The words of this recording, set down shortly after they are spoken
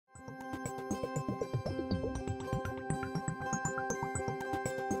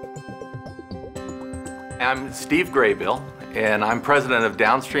I'm Steve Graybill, and I'm president of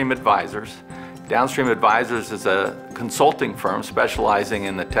Downstream Advisors. Downstream Advisors is a consulting firm specializing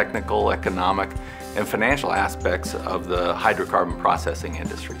in the technical, economic, and financial aspects of the hydrocarbon processing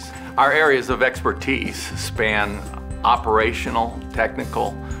industries. Our areas of expertise span operational,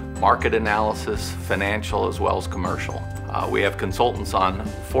 technical, market analysis, financial, as well as commercial. We have consultants on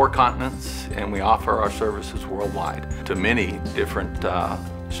 4 continents, and we offer our services worldwide to many different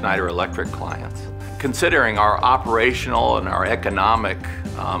Schneider Electric clients. Considering our operational and our economic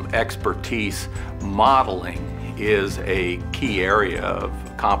expertise, modeling is a key area of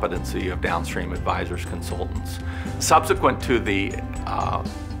competency of Downstream Advisors consultants. Subsequent to the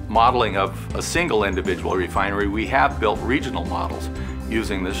modeling of a single individual refinery, we have built regional models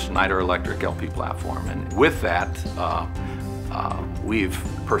using the Schneider Electric LP platform. And with that, we've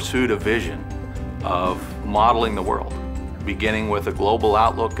pursued a vision of modeling the world, beginning with a global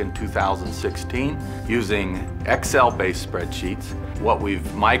outlook in 2016 using Excel-based spreadsheets. What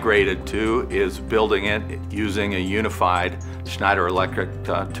we've migrated to is building it using a unified Schneider Electric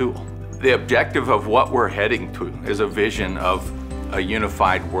tool. The objective of what we're heading to is a vision of a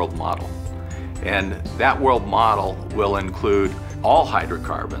unified world model. And that world model will include all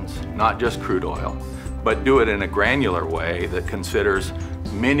hydrocarbons, not just crude oil, but do it in a granular way that considers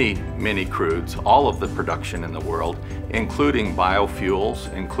many crudes, all of the production in the world, including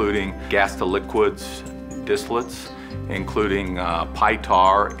biofuels, including gas to liquids, distillates, including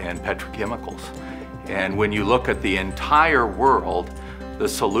PyTar and petrochemicals. And when you look at the entire world, the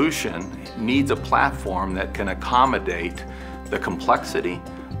solution needs a platform that can accommodate the complexity,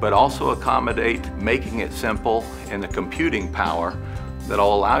 but also accommodate making it simple and the computing power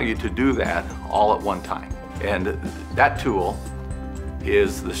that'll allow you to do that all at one time. And that tool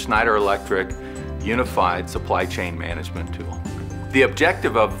is the Schneider Electric Unified Supply Chain Management tool. The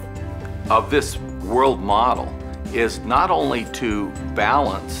objective of this world model is not only to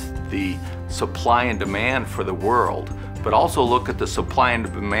balance the supply and demand for the world, but also look at the supply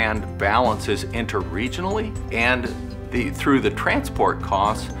and demand balances interregionally and through the transport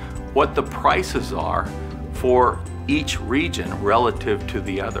costs, what the prices are for each region relative to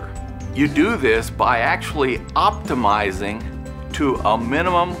the other. You do this by actually optimizing to a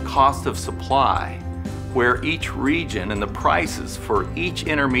minimum cost of supply where each region and the prices for each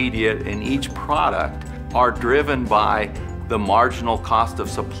intermediate and each product are driven by the marginal cost of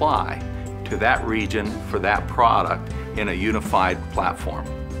supply to that region for that product in a unified platform.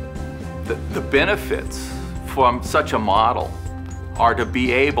 The benefits from such a model are to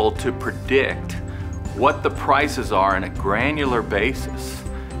be able to predict what the prices are on a granular basis,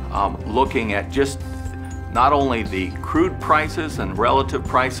 looking at just not only the crude prices and relative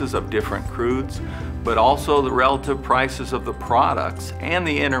prices of different crudes, but also the relative prices of the products and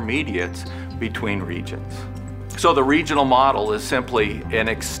the intermediates between regions. So the regional model is simply an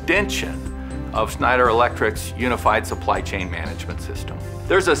extension of Schneider Electric's unified supply chain management system.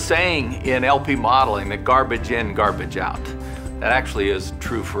 There's a saying in LP modeling that garbage in, garbage out. That actually is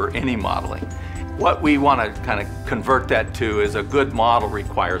true for any modeling. What we want to kind of convert that to is a good model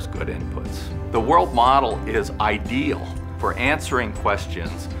requires good inputs. The world model is ideal for answering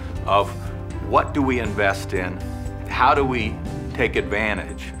questions of what do we invest in, how do we take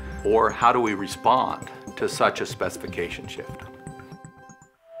advantage, or how do we respond to such a specification shift.